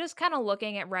 I'm just kind of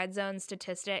looking at red zone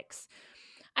statistics.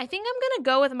 I think I'm going to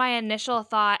go with my initial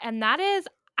thought, and that is,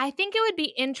 I think it would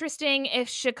be interesting if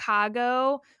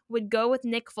Chicago would go with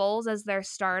Nick Foles as their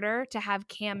starter to have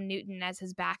Cam Newton as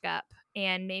his backup,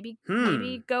 and maybe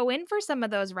go in for some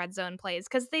of those red zone plays,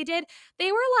 because they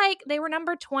were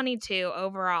number 22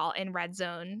 overall in red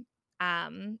zone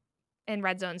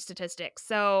statistics.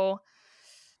 So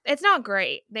it's not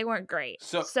great. They weren't great.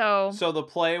 So the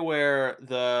play where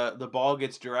the ball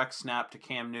gets direct snap to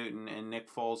Cam Newton and Nick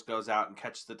Foles goes out and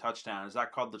catches the touchdown, is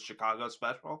that called the Chicago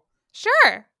Special?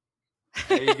 Sure.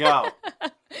 There you go.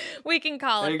 We can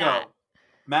call there it you that. Go.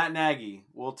 Matt Nagy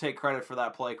will take credit for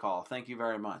that play call. Thank you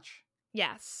very much.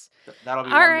 Yes. That'll be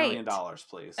 $1 million,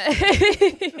 please.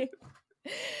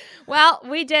 Well,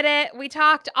 we did it. We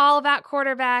talked all about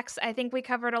quarterbacks. I think we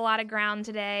covered a lot of ground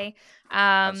today.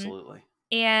 Absolutely.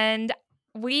 And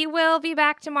we will be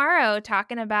back tomorrow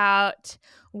talking about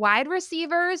wide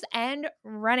receivers and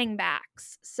running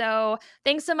backs. So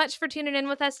thanks so much for tuning in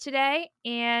with us today,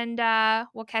 and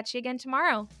we'll catch you again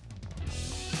tomorrow.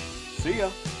 See ya.